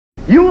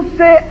you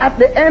say at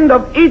the end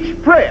of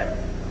each prayer,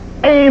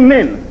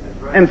 amen.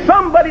 And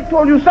somebody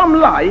told you some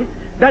lie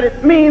that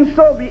it means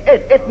so be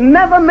it. It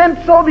never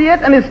meant so be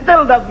it, and it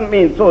still doesn't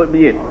mean so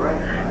be it.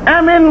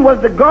 Amen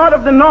was the god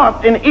of the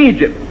north in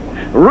Egypt.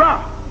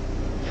 Ra,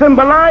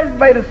 symbolized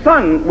by the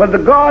sun, was the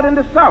god in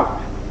the south.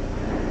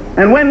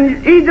 And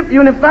when Egypt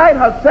unified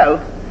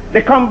herself,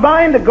 they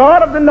combined the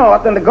god of the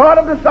north and the god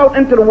of the south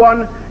into the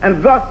one,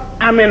 and thus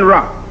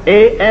Amen-Ra.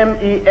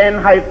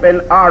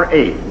 A-M-E-N-R-A.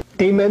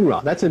 Amen-Ra.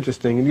 That's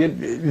interesting.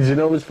 Did you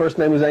know his first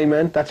name was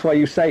Amen? That's why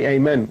you say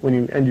Amen when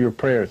you end your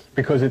prayers,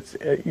 because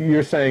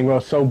you're saying, well,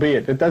 so be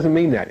it. It doesn't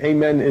mean that.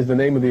 Amen is the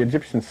name of the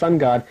Egyptian sun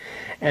god,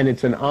 and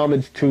it's an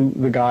homage to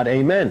the god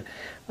Amen.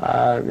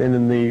 And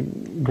in the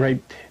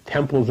great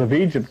temples of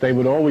Egypt, they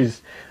would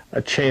always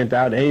chant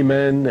out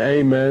Amen,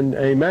 Amen,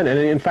 Amen. And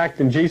in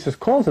fact, Jesus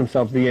calls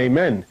himself the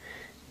Amen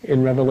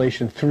in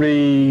Revelation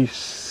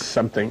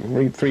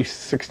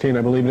 3:16,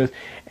 I believe it is,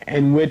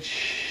 in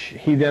which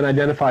he then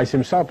identifies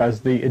himself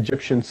as the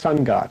Egyptian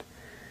sun god.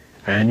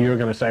 And you're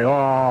going to say,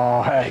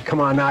 oh, hey,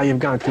 come on now, you've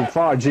gone too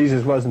far.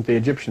 Jesus wasn't the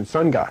Egyptian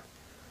sun god.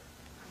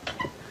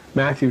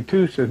 Matthew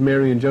 2 says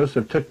Mary and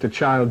Joseph took the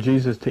child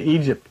Jesus to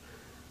Egypt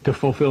to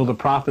fulfill the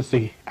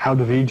prophecy,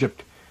 out of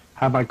Egypt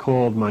have I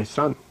called my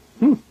son.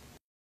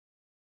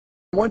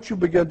 Once you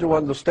begin to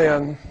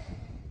understand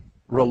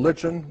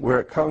religion, where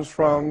it comes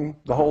from,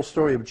 the whole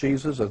story of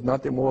Jesus is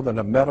nothing more than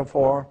a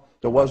metaphor.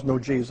 There was no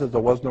Jesus,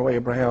 there was no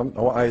Abraham,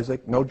 no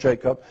Isaac, no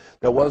Jacob,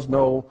 there was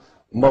no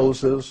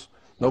Moses,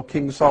 no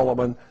King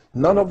Solomon.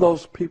 None of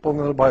those people in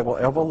the Bible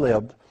ever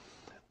lived.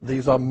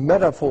 These are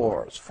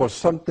metaphors for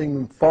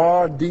something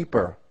far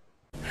deeper.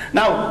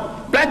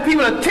 Now, black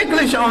people are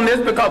ticklish on this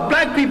because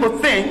black people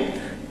think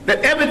that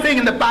everything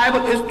in the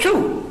Bible is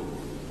true.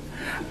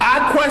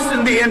 I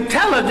question the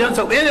intelligence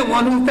of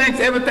anyone who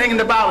thinks everything in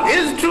the Bible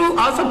is true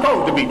or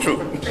supposed to be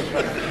true.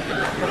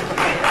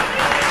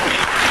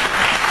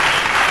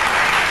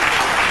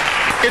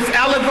 It's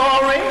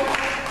allegory,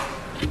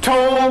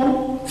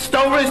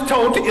 stories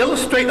told to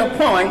illustrate a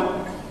point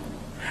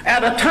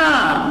at a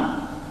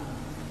time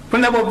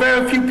when there were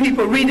very few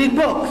people reading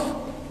books.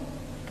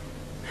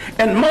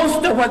 And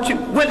most of what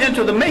went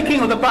into the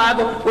making of the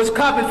Bible was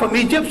copied from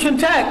Egyptian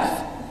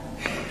texts.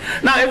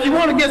 Now, if you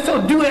want to get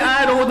so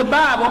dewy-eyed over the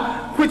Bible,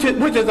 which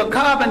is a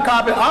carbon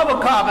copy of a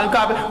carbon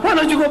copy, why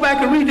don't you go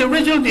back and read the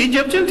original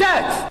Egyptian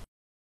text?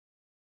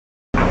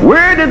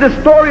 Where did the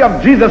story of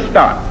Jesus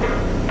start?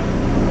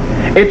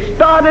 It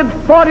started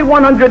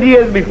 4,100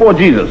 years before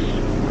Jesus.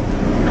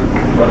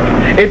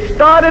 It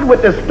started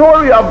with the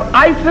story of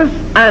Isis,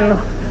 and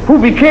who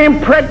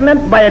became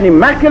pregnant by an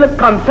immaculate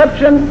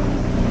conception,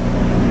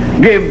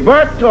 gave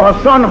birth to her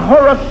son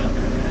Horus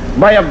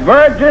by a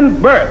virgin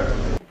birth.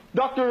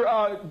 Dr.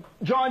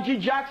 John G.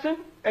 Jackson,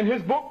 in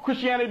his book,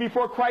 Christianity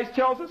Before Christ,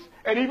 tells us,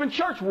 and even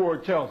Church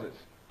Ward tells us.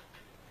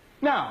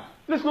 Now,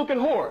 let's look at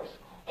Horus.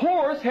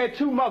 Horus had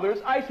two mothers,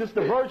 Isis,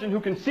 the virgin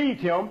who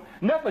conceived him,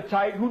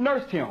 Nefertiti, who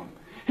nursed him.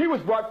 He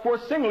was brought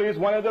forth singly as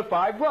one of the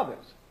five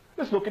brothers.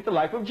 Let's look at the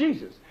life of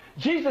Jesus.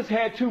 Jesus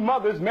had two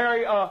mothers,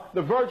 Mary,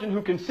 the virgin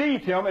who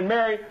conceived him, and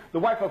Mary, the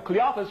wife of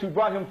Cleophas, who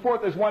brought him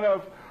forth as one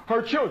of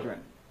her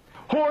children.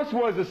 Horus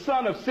was the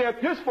son of Seth,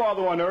 his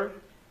father on earth.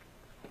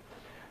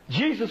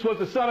 Jesus was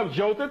the son of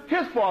Joseph,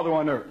 his father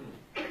on earth.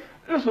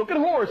 Let's look at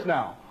Horus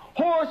now.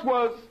 Horus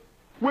was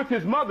with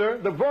his mother,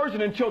 the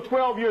virgin, until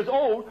 12 years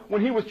old,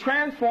 when he was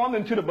transformed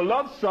into the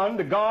beloved Son,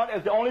 the God,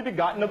 as the only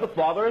begotten of the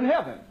Father in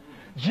heaven.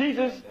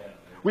 Jesus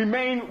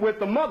remained with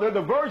the mother,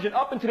 the virgin,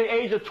 up until the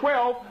age of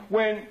 12,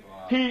 when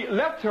he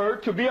left her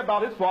to be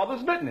about his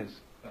father's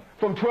business.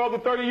 From 12 to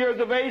 30 years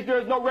of age, there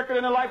is no record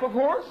in the life of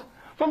Horus.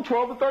 From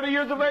 12 to 30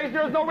 years of age,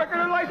 there is no record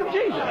in the life of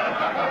Jesus.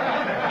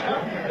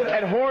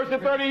 And Horus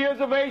at 30 years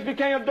of age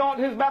became a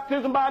daughter in his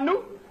baptism by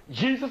Newt.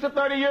 Jesus at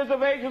 30 years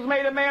of age was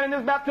made a man in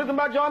his baptism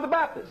by John the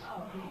Baptist.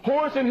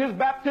 Horus in his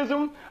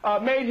baptism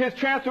made his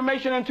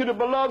transformation into the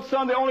beloved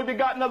Son, the only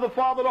begotten of the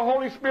Father, the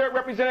Holy Spirit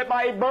represented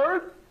by a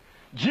bird.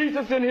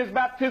 Jesus in his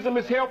baptism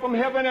is hailed from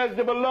heaven as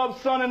the beloved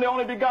Son and the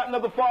only begotten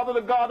of the Father,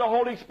 the God, the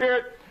Holy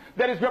Spirit,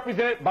 that is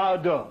represented by a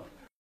dove.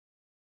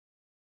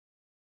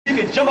 You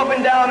can jump up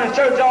and down in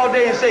church all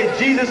day and say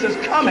Jesus is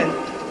coming,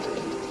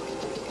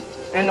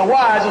 and the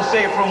wise will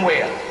say from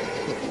where?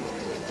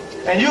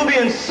 And you'll be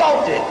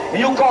insulted, and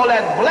you'll call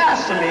that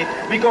blasphemy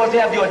because they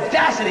have the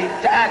audacity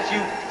to ask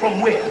you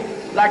from where.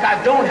 Like I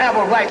don't have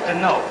a right to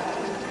know.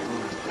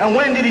 And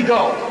when did he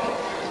go?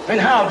 And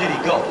how did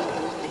he go?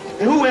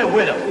 And who went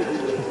with him?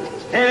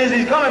 And is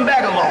he coming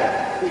back alone?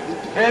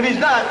 And if he's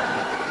not,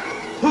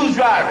 who's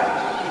driving?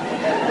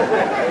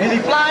 Is he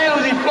flying or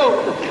is he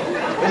floating?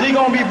 Is he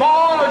going to be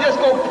born or just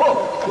go pro?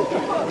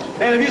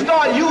 And if you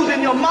start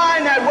using your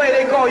mind that way,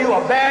 they call you a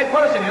bad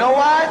person. You know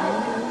why?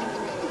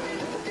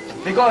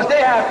 Because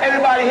they have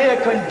everybody here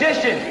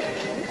conditioned.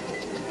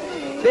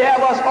 They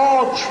have us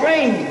all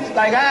trained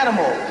like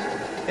animals.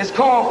 It's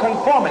called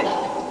conformity.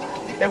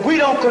 If we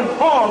don't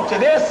conform to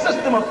their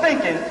system of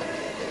thinking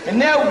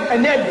and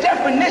their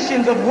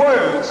definitions of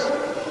words,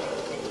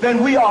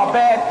 then we are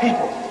bad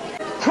people.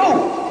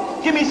 Proof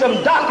Give me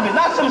some documents,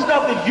 not some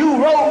stuff that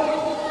you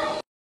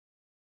wrote.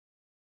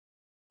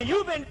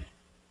 You've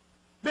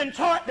been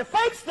taught the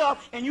fake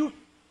stuff, and you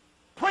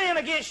praying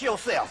against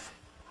yourself.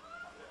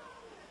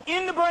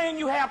 In the brain,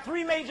 you have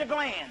 3 major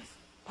glands.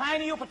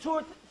 Pineal,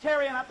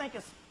 pituitary, and I think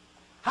it's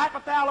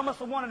hypothalamus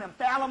or one of them.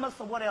 Thalamus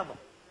or whatever.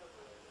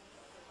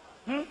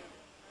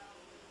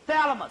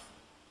 Thalamus.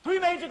 3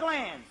 major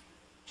glands.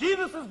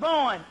 Jesus is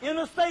born in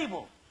a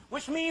stable,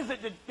 which means that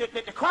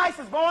the Christ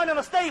is born in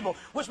a stable,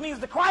 which means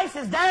the Christ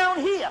is down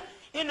here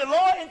in the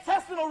lower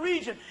intestinal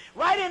region,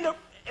 right in the,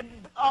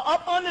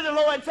 up under the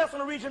lower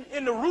intestinal region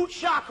in the root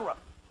chakra.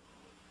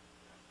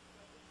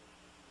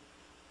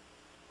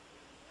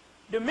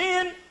 The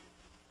men,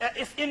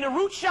 it's in the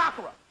root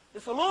chakra.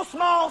 It's a little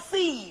small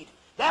seed.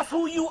 That's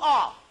who you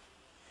are.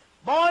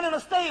 Born in a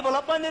stable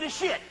up under the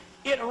shit.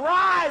 It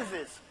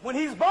rises. When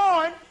he's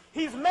born,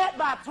 he's met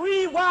by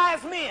 3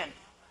 wise men.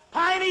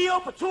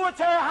 Pineal,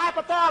 pituitary,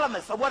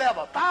 hypothalamus, or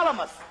whatever.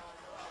 Thalamus.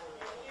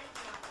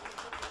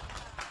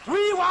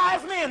 3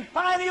 wise men.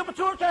 Pineal,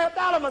 pituitary,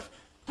 thalamus.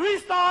 3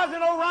 stars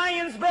in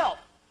Orion's belt.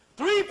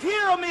 3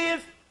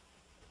 pyramids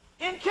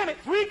in Kemet.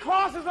 3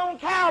 crosses on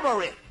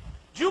Calvary.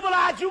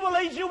 Jubilee,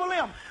 Jubilee,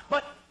 Jubileum.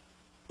 But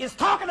it's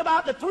talking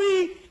about the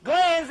 3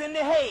 glands in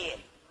the head.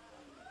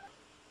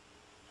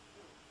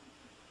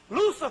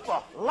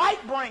 Lucifer,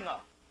 light bringer,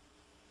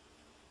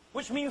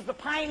 which means the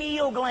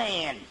pineal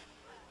gland.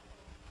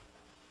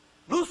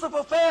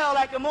 Lucifer fell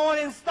like the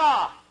morning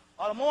star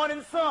or the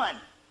morning sun.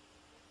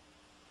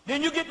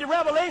 Then you get the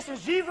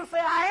Revelations. Jesus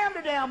said, I am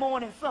the damn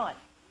morning sun.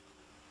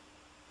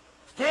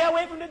 Stay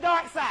away from the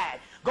dark side.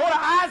 Go to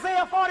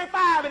Isaiah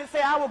 45 and it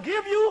says, I will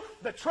give you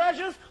the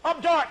treasures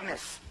of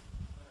darkness,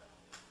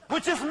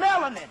 which is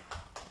melanin.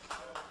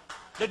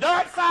 The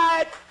dark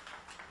side.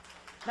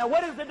 Now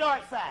what is the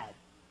dark side?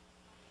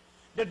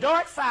 The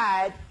dark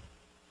side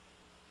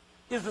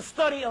is the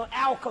study of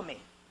alchemy.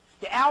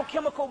 The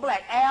alchemical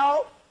black.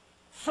 Al,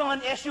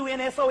 sun,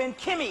 S-U-N-S-O-N,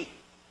 chemi,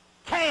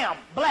 cam,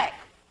 black.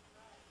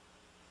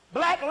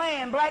 Black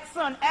land, black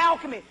sun,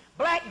 alchemy,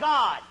 black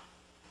God.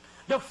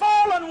 The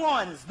fallen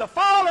ones, the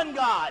fallen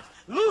gods.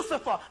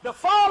 Lucifer, the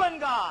fallen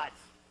gods.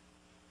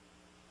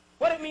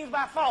 What it means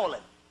by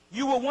fallen?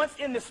 You were once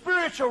in the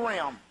spiritual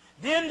realm.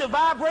 Then the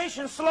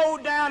vibration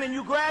slowed down and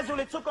you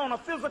gradually took on a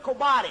physical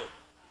body.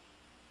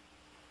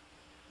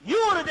 You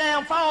are the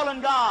damn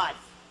fallen gods.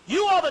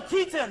 You are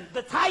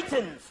the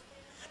titans.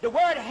 The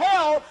word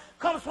hell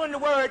comes from the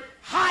word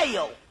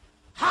Hyle.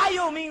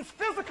 Hyle means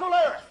physical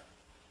earth.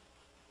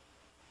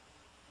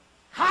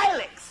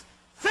 Hylix,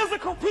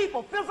 physical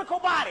people, physical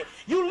body.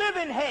 You live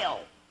in hell.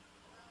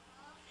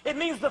 It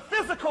means the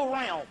physical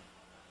realm.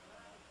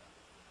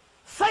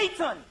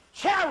 Satan,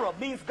 cherub,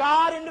 means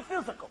God in the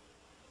physical.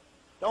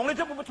 The only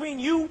difference between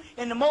you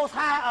and the Most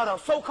High, or the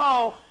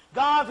so-called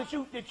gods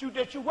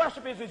that you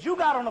worship, is that you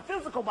got on a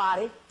physical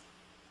body,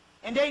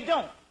 and they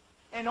don't.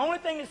 And the only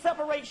thing that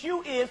separates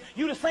you is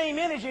you the same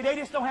energy, they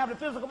just don't have the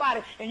physical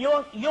body, and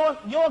your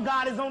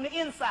God is on the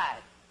inside.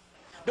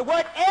 The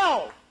word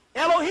El,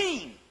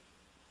 Elohim,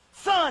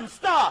 sun,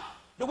 star.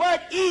 The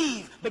word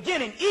Eve,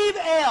 beginning, Eve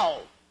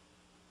El,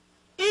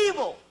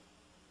 evil,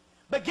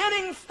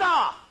 beginning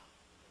star,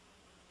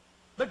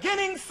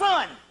 beginning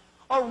sun,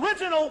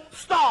 original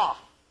star,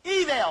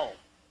 Evil.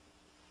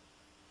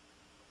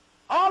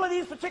 All of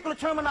these particular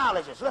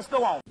terminologies. Let's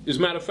go on. As a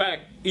matter of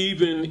fact,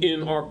 even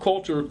in our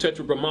culture,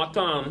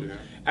 Tetragrammaton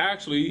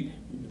actually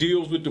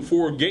deals with the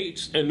 4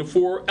 gates and the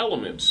 4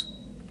 elements.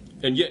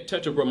 And yet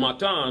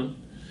Tetragrammaton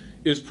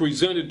is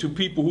presented to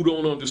people who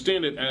don't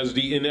understand it as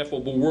the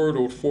ineffable word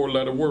or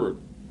 4-letter word.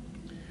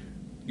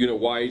 You know,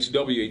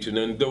 YHWH. And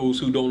then those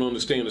who don't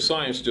understand the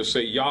science just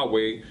say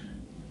Yahweh,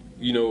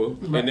 you know,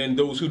 and then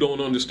those who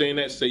don't understand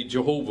that say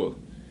Jehovah.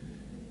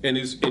 And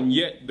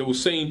yet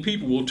those same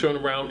people will turn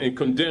around and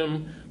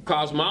condemn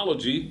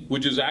cosmology,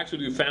 which is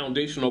actually the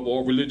foundation of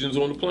all religions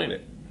on the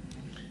planet.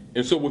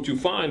 And so what you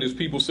find is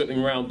people sitting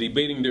around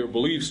debating their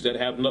beliefs that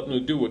have nothing to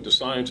do with the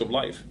science of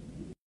life.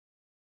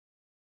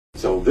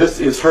 So this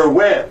is her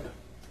web.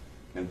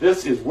 And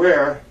this is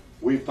where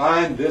we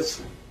find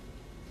this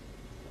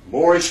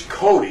Moorish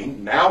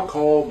coding, now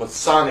called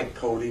Masonic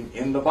coding,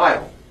 in the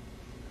Bible.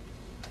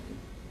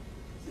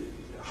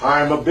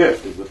 Hiram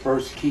Abiff is the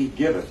first key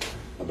given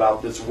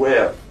about this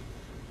web.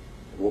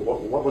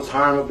 What was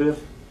Hiram Abiff?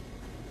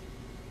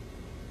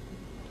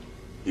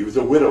 He was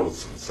a widow's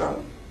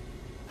son.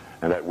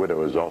 And that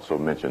widow is also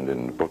mentioned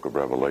in the book of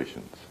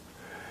Revelations.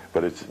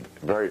 But it's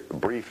very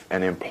brief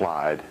and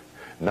implied,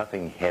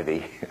 nothing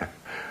heavy.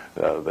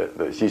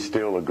 She's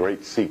still a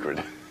great secret.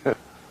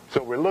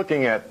 So we're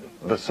looking at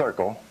the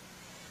circle.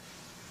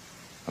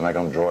 I'm not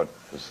going to draw it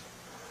as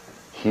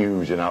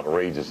huge and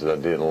outrageous as I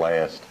did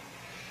last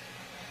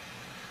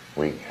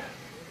week.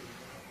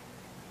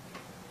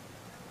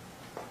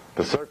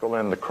 The circle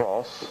and the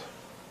cross.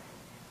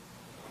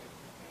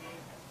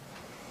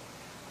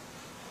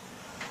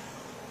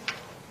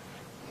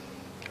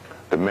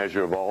 The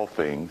measure of all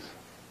things.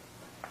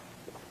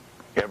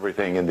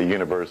 Everything in the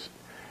universe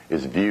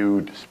is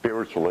viewed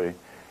spiritually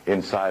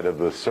inside of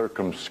the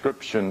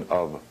circumscription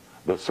of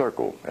the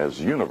circle as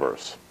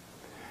universe.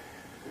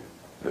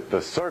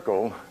 The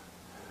circle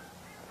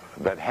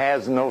that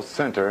has no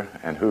center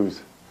and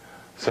whose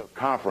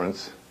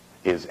circumference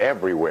is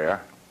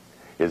everywhere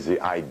is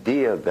the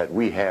idea that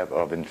we have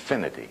of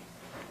infinity.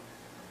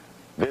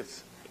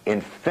 This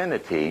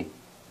infinity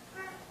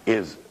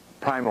is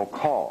primal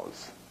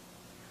cause.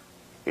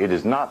 It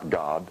is not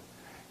God.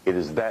 It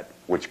is that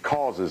which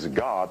causes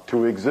God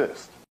to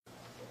exist.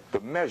 The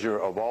measure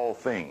of all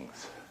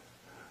things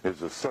is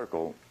the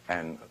circle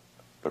and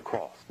the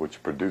cross,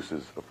 which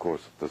produces, of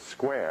course, the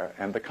square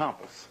and the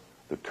compass,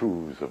 the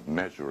tools of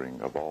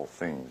measuring of all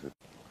things.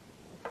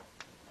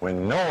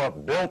 When Noah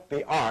built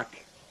the ark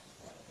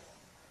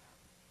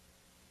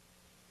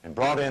and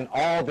brought in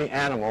all the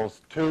animals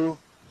 2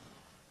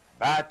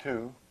 by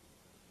 2,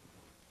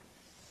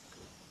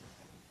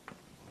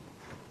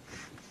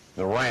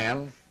 the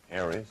ram,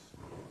 Aries,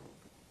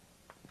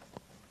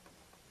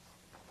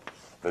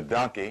 the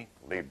donkey,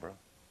 Libra,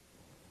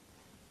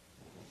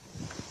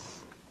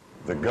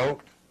 the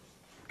goat,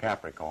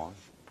 Capricorn,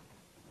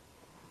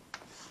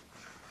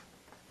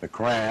 the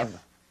crab,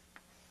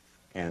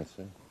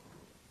 Cancer,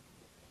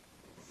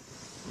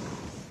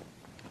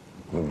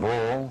 the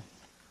bull,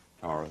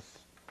 Taurus,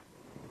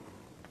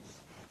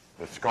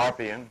 the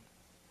scorpion,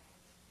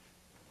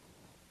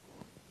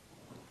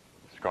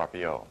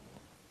 Scorpio,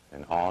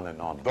 and on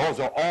and on. Those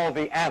are all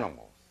the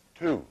animals,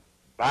 2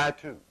 by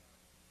 2.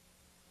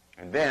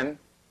 And then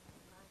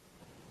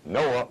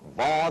Noah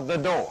barred the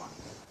door.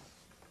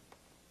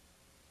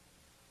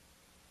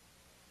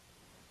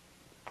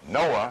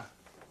 Noah,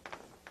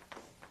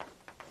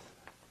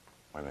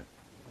 wait a minute.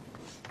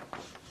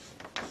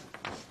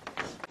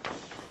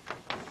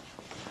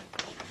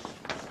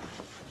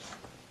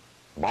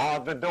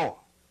 Barred the door.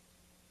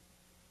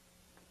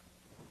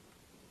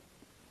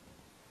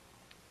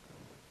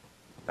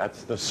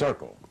 That's the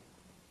circle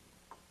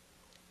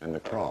and the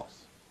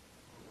cross.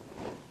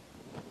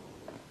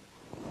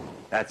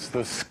 That's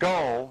the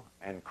skull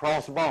and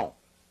crossbone,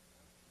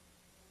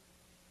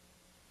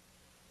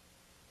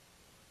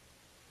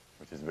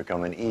 which has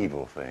become an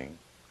evil thing.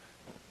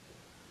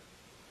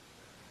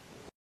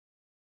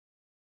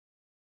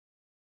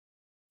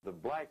 The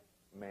black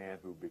man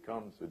who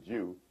becomes a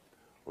Jew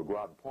will go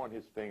out and point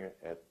his finger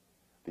at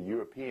the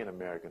European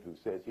American who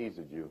says he's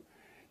a Jew.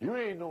 You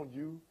ain't no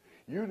Jew.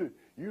 You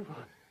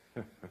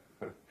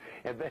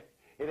and then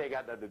it ain't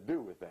got nothing to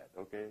do with that,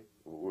 okay?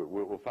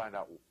 We'll find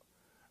out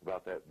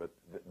about that. But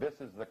this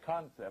is the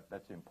concept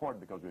that's important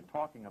because we're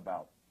talking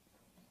about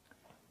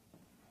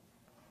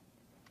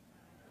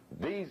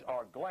these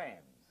are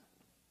glands.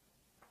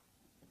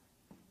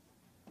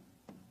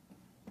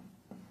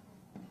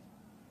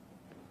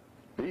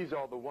 These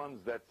are the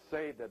ones that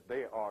say that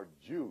they are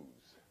Jews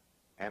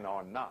and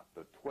are not.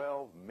 The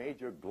 12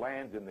 major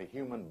glands in the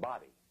human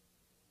body.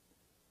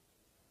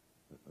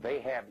 They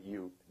have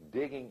you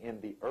digging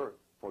in the earth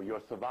for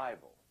your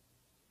survival.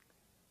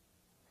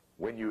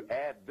 When you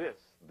add this,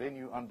 then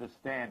you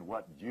understand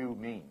what Jew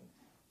means.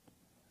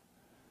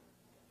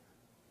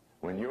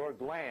 When your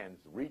glands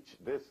reach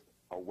this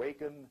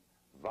awakened,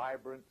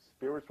 vibrant,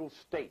 spiritual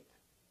state,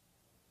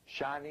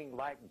 shining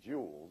like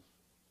jewels,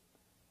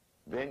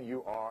 then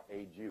you are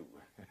a Jew.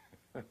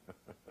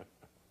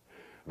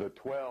 The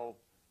 12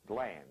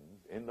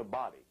 glands in the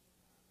body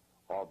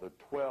are the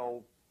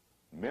 12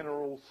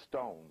 mineral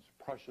stones,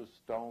 precious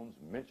stones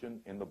mentioned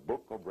in the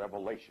book of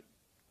Revelation.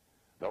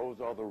 Those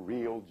are the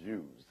real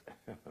Jews.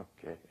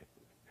 Okay.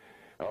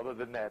 Other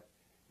than that,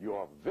 you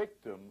are a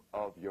victim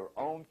of your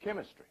own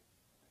chemistry.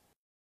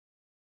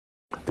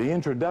 The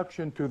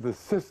introduction to the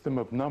system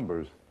of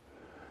numbers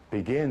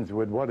begins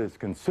with what is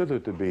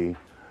considered to be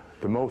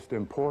the most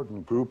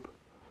important group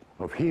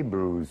of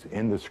Hebrews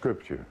in the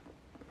Scripture,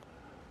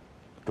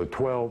 the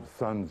 12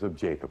 sons of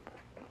Jacob.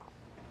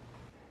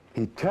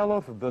 He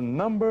telleth the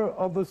number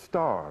of the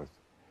stars.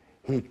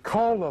 He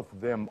calleth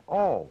them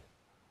all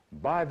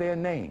by their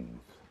names.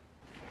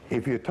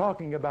 If you're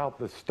talking about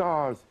the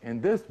stars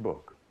in this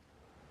book,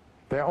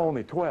 there are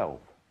only 12.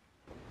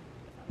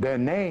 Their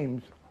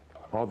names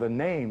are the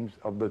names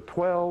of the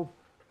 12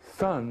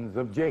 sons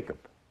of Jacob.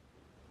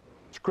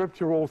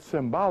 Scriptural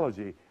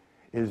symbology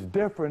is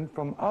different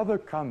from other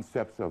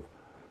concepts of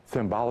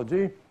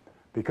symbology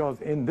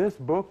because in this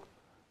book,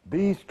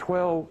 these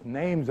 12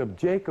 names of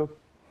Jacob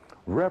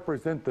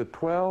represent the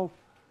 12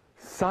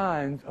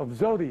 signs of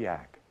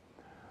zodiac.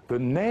 The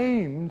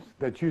names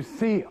that you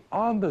see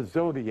on the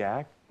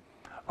zodiac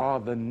are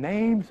the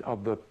names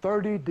of the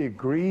 30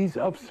 degrees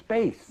of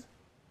space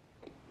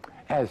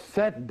as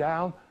set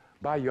down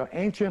by your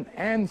ancient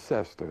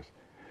ancestors.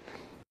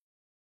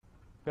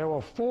 There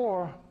were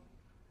 4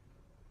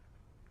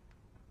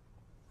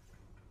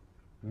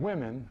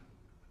 women,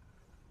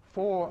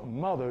 4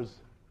 mothers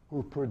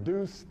who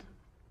produced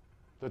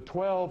the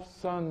 12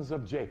 sons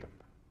of Jacob.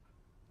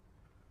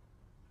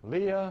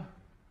 Leah,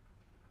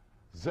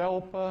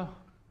 Zilpah,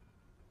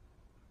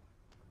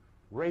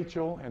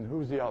 Rachel, and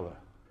who's the other?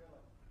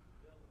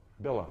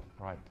 Bilhah,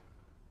 right.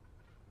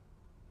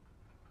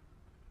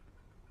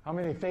 How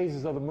many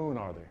phases of the moon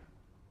are there?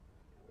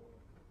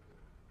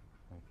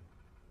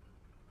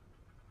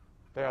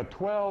 There are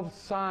 12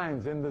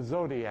 signs in the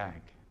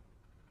zodiac.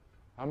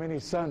 How many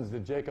sons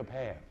did Jacob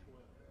have?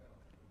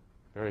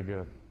 Very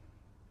good.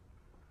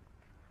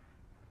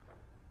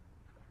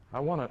 I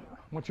want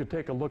you to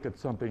take a look at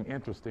something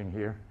interesting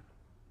here.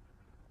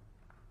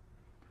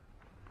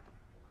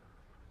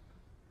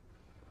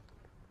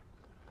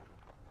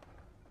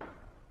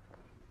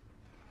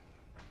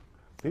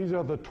 These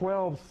are the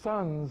 12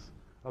 sons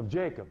of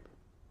Jacob.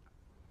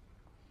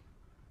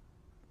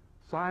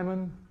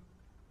 Simon,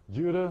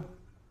 Judah,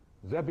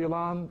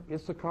 Zebulun,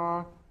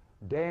 Issachar,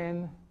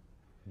 Dan,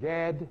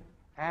 Gad,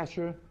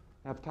 Asher,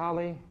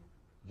 Naphtali,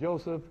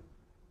 Joseph,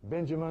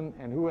 Benjamin,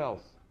 and who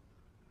else?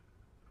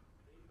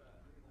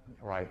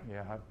 Right,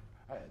 yeah.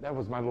 That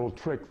was my little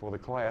trick for the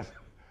class.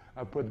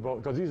 I put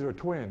both, because these are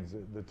twins,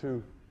 the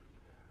two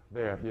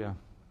there, yeah.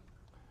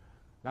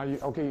 Now,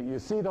 you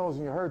see those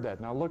and you heard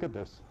that. Now look at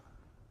this.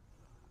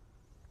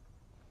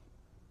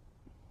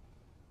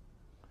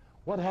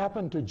 What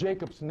happened to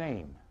Jacob's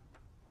name?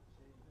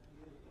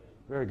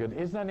 Very good.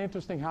 Isn't that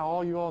interesting how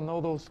all you all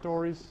know those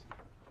stories?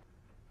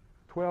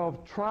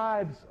 12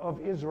 tribes of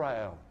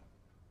Israel.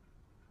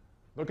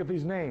 Look at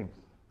these names.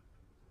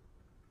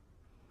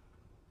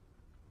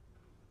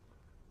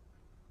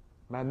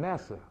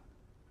 Manasseh.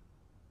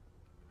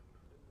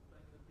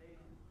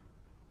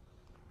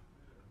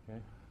 Okay.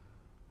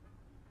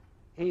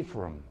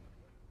 Ephraim.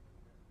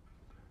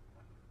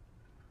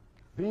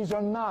 These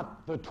are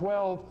not the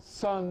 12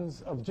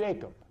 sons of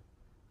Jacob.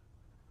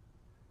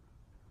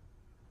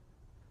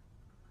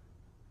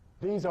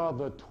 These are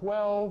the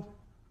 12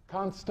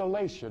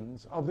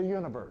 constellations of the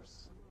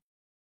universe.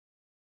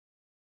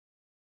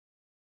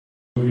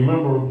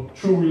 Remember,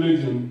 true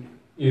religion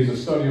is a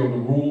study of the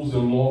rules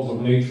and laws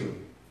of nature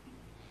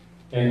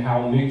and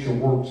how nature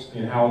works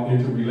and how it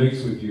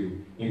interrelates with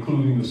you,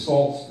 including the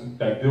salts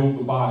that build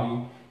the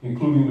body,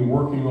 including the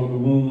working of the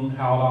moon,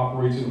 how it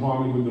operates in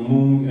harmony with the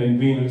moon and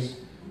Venus,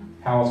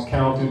 how it's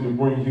counted to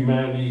bring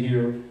humanity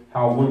here,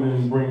 how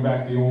women bring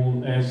back the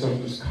old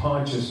ancestors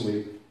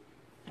consciously.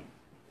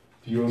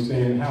 Do you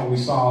understand? How we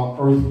solve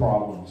earth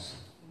problems.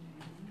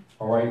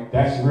 All right?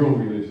 That's real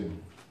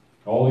religion.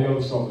 All the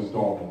other stuff is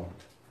dogma.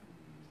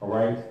 All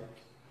right?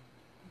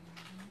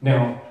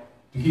 Now,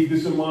 to keep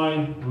this in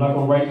mind, I'm not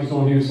going to write this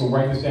on here, so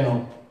write this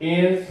down.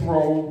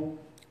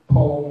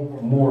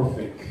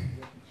 Anthropomorphic.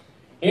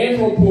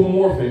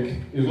 Anthropomorphic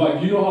is like,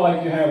 you know how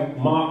like you have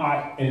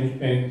Ma'at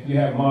and you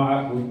have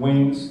Ma'at with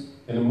wings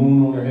and the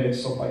moon on their head,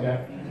 stuff like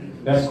that?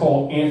 That's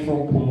called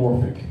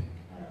anthropomorphic.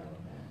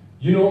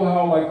 You know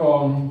how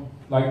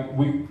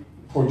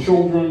for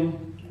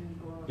children,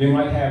 they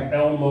might have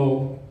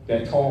Elmo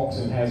that talks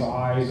and has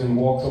eyes and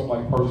walks up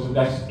like a person.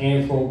 That's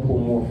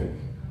anthropomorphic.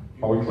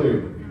 Are we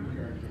clear?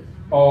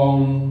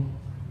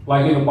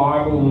 Like in the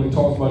Bible, when it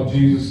talks about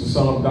Jesus, the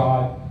Son of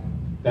God,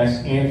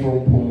 that's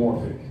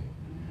anthropomorphic.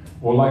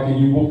 Or like in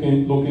you look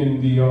in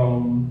the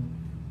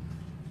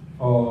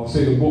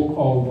say the book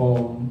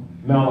of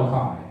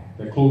Malachi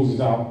that closes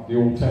out the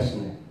Old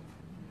Testament,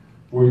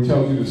 where it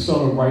tells you the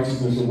Son of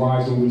Righteousness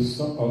arising with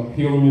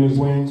healing in his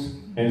wings,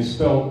 and it's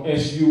spelled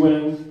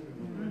S-U-N.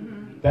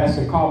 That's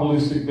the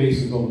Kabbalistic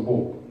basis of the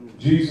book.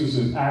 Jesus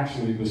is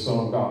actually the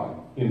Son of God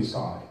in the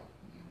sky.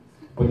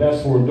 But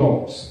that's for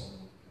adults.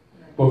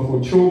 But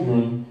for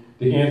children,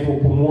 the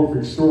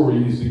anthropomorphic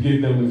story is to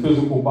give them the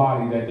physical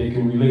body that they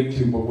can relate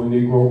to, but when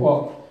they grow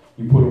up,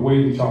 you put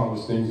away the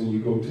childish things and you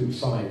go to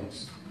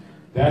science.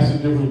 That's the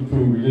difference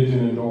between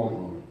religion and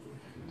dogma.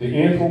 The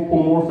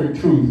anthropomorphic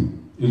truth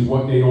is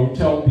what they don't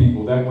tell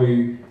people. That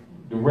way,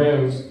 the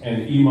revs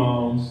and the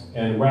imams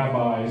and the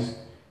rabbis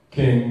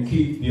can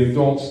keep the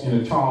adults in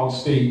a child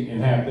state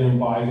and have them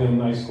buy them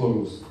nice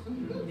clothes.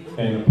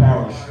 And the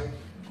parish,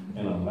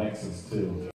 and a Lexus too.